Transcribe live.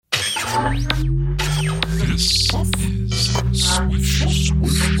This is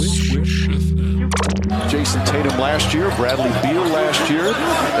Swish FM. Jason Tatum last year, Bradley Beal last year.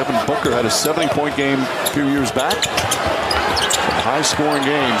 Devin Booker had a 70-point game a few years back. High-scoring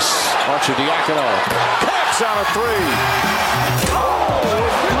games. Arcidiacono cracks out a three.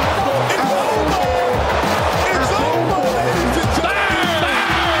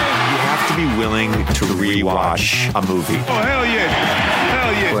 You have to be willing to rewatch a movie. Oh, hell yeah.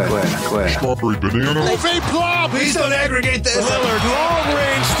 Hell yeah. Quit. Strawberry banana. Please don't aggregate this. Lillard,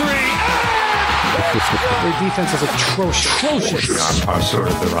 long-range three. Their defense is atrocious. I'm sort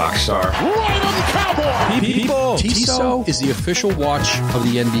of the rock star. Right on the Cowboy. People, TISO is the official watch of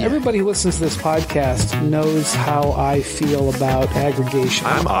the NBA. Everybody who listens to this podcast knows how I feel about aggregation.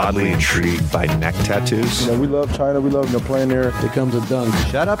 I'm oddly intrigued by neck tattoos. We love China. We love playing there. Becomes a dunk.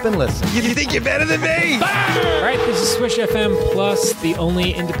 Shut up and listen. You think you're better than me? All right, this is Swish FM Plus, the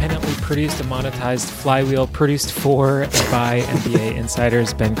only independently produced and monetized flywheel produced for and by NBA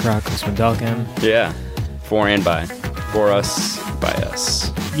insiders Ben Kroc, Usman Dalkin. Yeah, for and by. For us, by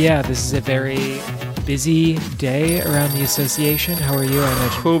us. Yeah, this is a very busy day around the association. How are you? I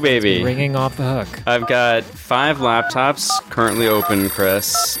imagine Cool, baby. it's ringing off the hook. I've got 5 laptops currently open,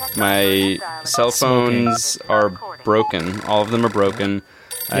 Chris. My cell phones are broken. All of them are broken.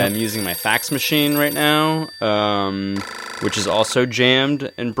 I'm using my fax machine right now, which is also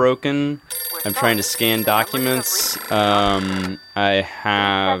jammed and broken. I'm trying to scan documents. I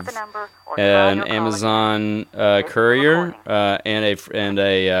have an Amazon courier and a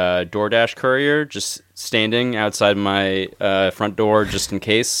DoorDash courier just standing outside my front door just in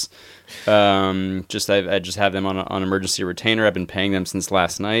case. I just have them on emergency retainer. I've been paying them since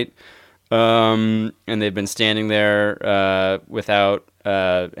last night, and they've been standing there without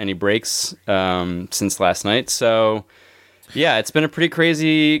any breaks since last night. So. Yeah, it's been a pretty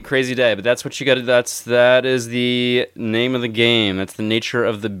crazy day, but that's what you got to. That is the name of the game. That's the nature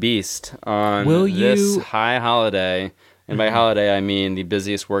of the beast on this high holiday, and by holiday I mean the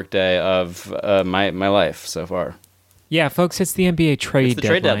busiest workday of my life so far. Yeah, folks, it's the NBA trade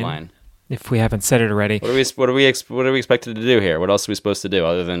deadline. If we haven't said it already, What are we expected to do here? What else are we supposed to do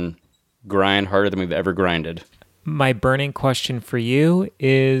other than grind harder than we've ever grinded? My burning question for you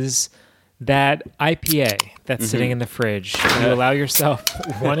is that IPA that's sitting in the fridge. You allow yourself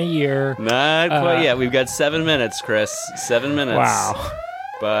one a year. Not quite yet. We've got 7 minutes, Chris. 7 minutes. Wow.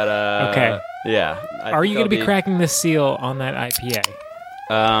 But okay. Yeah. Are you going to be cracking the seal on that IPA?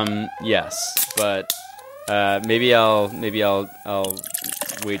 Yes, but maybe I'll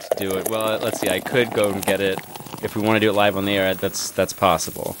wait to do it. Well, let's see. I could go and get it if we want to do it live on the air. That's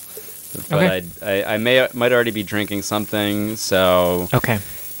possible. But okay. I might already be drinking something, so okay.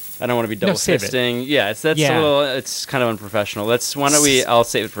 I don't want to be double fisting. Yeah, it's kind of unprofessional. I'll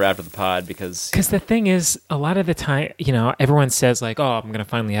save it for after the pod because the thing is, a lot of the time, everyone says like, "Oh, I'm going to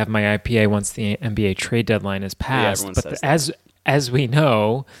finally have my IPA once the NBA trade deadline is passed." Yeah, but as we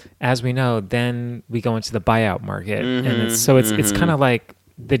know, then we go into the buyout market, and it's kind of like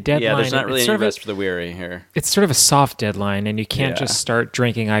the deadline. Yeah, there's not really any rest for the weary here. It's sort of a soft deadline, and you can't just start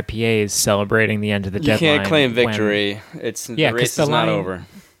drinking IPAs celebrating the end of the deadline. You can't claim victory. The race is not over.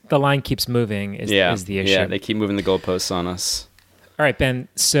 The line keeps moving is the issue. Yeah, they keep moving the goalposts on us. All right, Ben.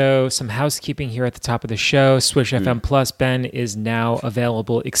 So some housekeeping here at the top of the show. Swish FM Plus, Ben, is now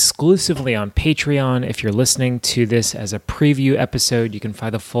available exclusively on Patreon. If you're listening to this as a preview episode, you can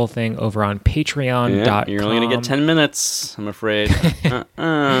find the full thing over on patreon.com. Yeah, you're only going to get 10 minutes, I'm afraid.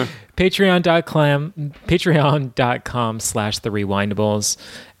 Patreon.com/therewindables.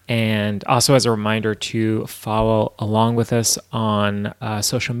 And also as a reminder to follow along with us on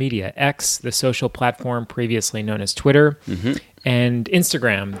social media, X, the social platform previously known as Twitter, and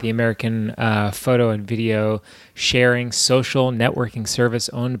Instagram, the American photo and video sharing social networking service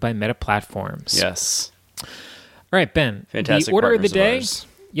owned by Meta Platforms. Yes. All right, Ben. Fantastic the order of the day. Ours.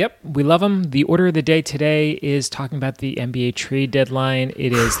 Yep, we love them. The order of the day today is talking about the NBA trade deadline.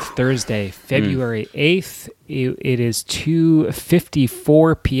 It is Thursday, February 8th. It is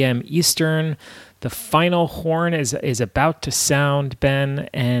 2:54 p.m. Eastern. The final horn is about to sound, Ben,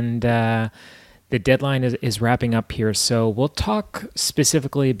 and the deadline is wrapping up here. So we'll talk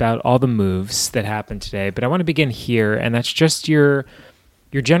specifically about all the moves that happened today. But I want to begin here, and that's just your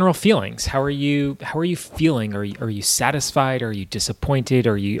general feelings. How are you feeling? Are you satisfied? Are you disappointed?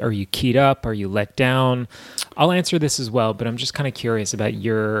 Are you keyed up? Are you let down? I'll answer this as well, but I'm just kind of curious about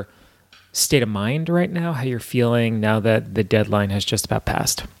your state of mind right now, how you're feeling now that the deadline has just about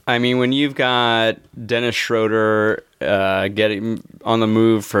passed. I mean, when you've got Dennis Schroeder getting on the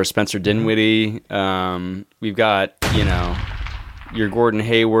move for Spencer Dinwiddie, we've got, your Gordon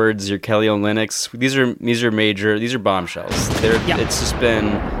Haywards, your Kelly Olynyk's. These are major. These are bombshells. It's just been.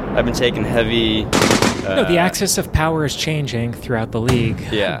 I've been taking heavy. The axis of power is changing throughout the league.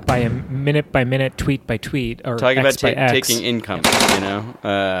 Yeah. By a minute by minute, tweet by tweet, or talking X about by X. taking income.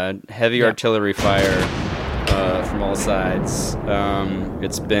 Heavy artillery fire from all sides.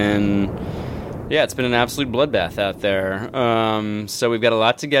 It's been an absolute bloodbath out there. So we've got a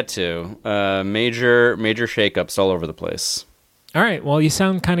lot to get to. Major shakeups all over the place. All right. Well, you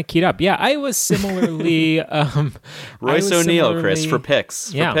sound kind of keyed up. Yeah, I was similarly. Royce O'Neal, Chris, for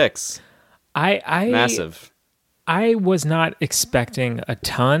picks. Yeah. For picks. Massive. I was not expecting a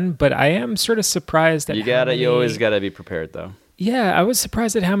ton, but I am sort of surprised at you always gotta be prepared, though. Yeah, I was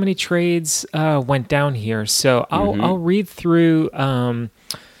surprised at how many trades went down here. So I'll read through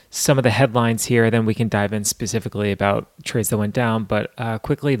some of the headlines here, then we can dive in specifically about trades that went down. But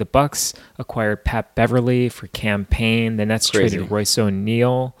quickly, the Bucks acquired Pat Beverly for Campaign. The Nets traded Royce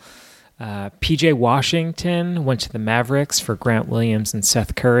O'Neal. PJ Washington went to the Mavericks for Grant Williams and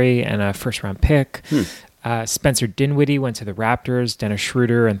Seth Curry and a first-round pick. Spencer Dinwiddie went to the Raptors. Dennis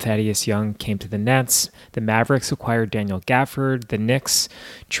Schroeder and Thaddeus Young came to the Nets. The Mavericks acquired Daniel Gafford. The Knicks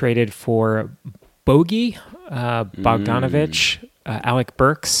traded for Bogey Bogdanovich, Alec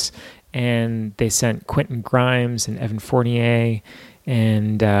Burks, and they sent Quentin Grimes and Evan Fournier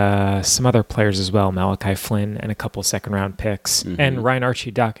and some other players as well, Malachi Flynn and a couple second-round picks, and Ryan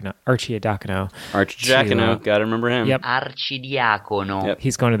Arcidiacono. Arcidiacono, gotta remember him. Yep. Arcidiacono. Yep.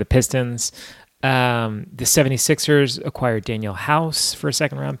 He's going to the Pistons. The 76ers acquired Daniel House for a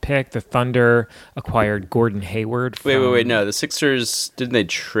second-round pick. The Thunder acquired Gordon Hayward. Wait. No, the Sixers, didn't they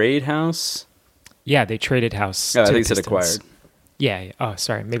trade House? Yeah, they traded House. Oh, I think you said acquired. Yeah. Oh,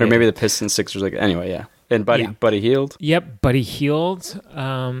 sorry. Maybe the Pistons, Sixers. Anyway, yeah. And Buddy Hield. Yep, Buddy Hield.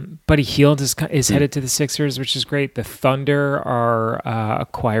 Buddy Hield is headed to the Sixers, which is great. The Thunder are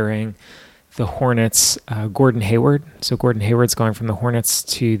acquiring the Hornets, Gordon Hayward. So Gordon Hayward's going from the Hornets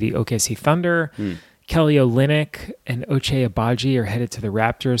to the OKC Thunder. Kelly Olynyk and Ochai Agbaji are headed to the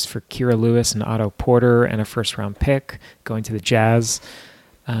Raptors for Kira Lewis and Otto Porter and a first-round pick going to the Jazz.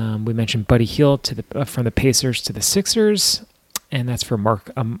 We mentioned Buddy Hield from the Pacers to the Sixers. And that's for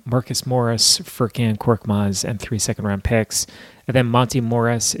Marcus Morris, Furkan Korkmaz, and 3 second-round picks. And then Monty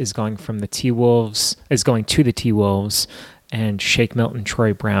Morris is going to the T-Wolves, and Shake Milton,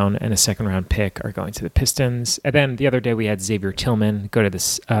 Troy Brown, and a second-round pick are going to the Pistons. And then the other day we had Xavier Tillman go to the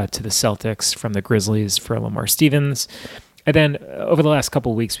Celtics from the Grizzlies for Lamar Stevens. And then over the last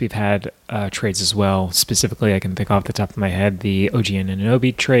couple of weeks, we've had trades as well. Specifically, I can think off the top of my head, the OG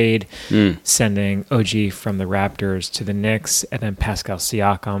Anunoby trade, sending OG from the Raptors to the Knicks. And then Pascal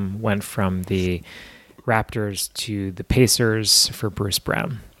Siakam went from the Raptors to the Pacers for Bruce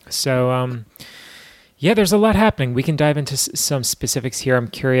Brown. So, there's a lot happening. We can dive into some specifics here. I'm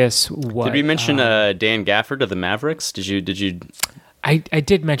curious what... Did we mention Dan Gafford of the Mavericks? Did you... I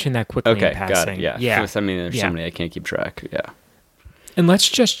did mention that quickly in passing. Got it, yeah. There's so many I can't keep track, yeah. And let's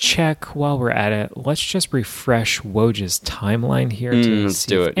just check while we're at it. Let's just refresh Woj's timeline here to let's see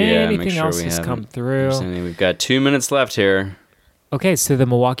do if it. anything else has come through. We've got 2 minutes left here. Okay, so the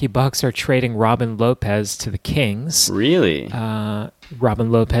Milwaukee Bucks are trading Robin Lopez to the Kings. Really?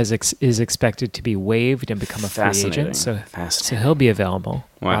 Robin Lopez is expected to be waived and become a free agent, so he'll be available.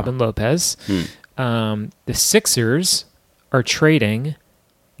 Wow. Robin Lopez. The Sixers are trading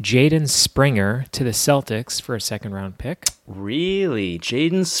Jaden Springer to the Celtics for a second-round pick. Really?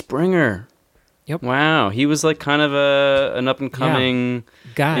 Jaden Springer? Yep. Wow, he was like kind of an up-and-coming,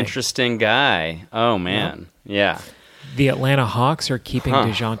 interesting guy. Oh, man. Yeah. The Atlanta Hawks are keeping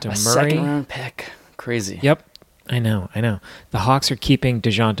DeJounte Murray. Second-round pick. Crazy. Yep. I know. The Hawks are keeping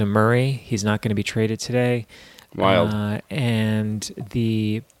DeJounte Murray. He's not going to be traded today. Wild. And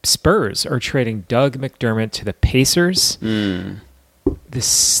the Spurs are trading Doug McDermott to the Pacers.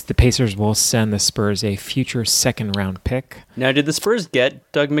 The Pacers will send the Spurs a future second-round pick. Now, did the Spurs get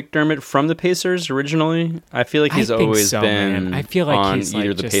Doug McDermott from the Pacers originally? I feel like he's always been I feel like on he's either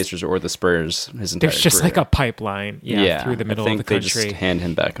like the just, Pacers or the Spurs his entire There's just career. like a pipeline through the middle of the country. I think they just hand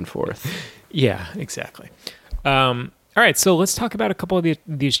him back and forth. Yeah, exactly. All right, so let's talk about a couple of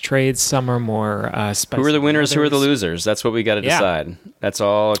these trades. Some are more spicy. Who are the winners? Who are the losers? That's what we got to decide. That's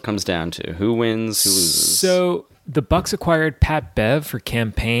all it comes down to. Who wins? Who loses? So the Bucks acquired Pat Bev for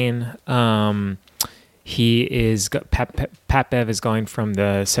Campaign. Pat Bev is going from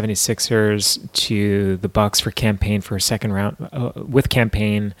the 76ers to the Bucks for Campaign for a second round with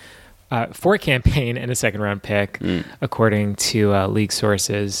Campaign. For Campaign and a second round pick, according to league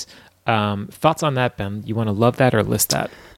sources. Thoughts on that, Ben? You want to love that or list that?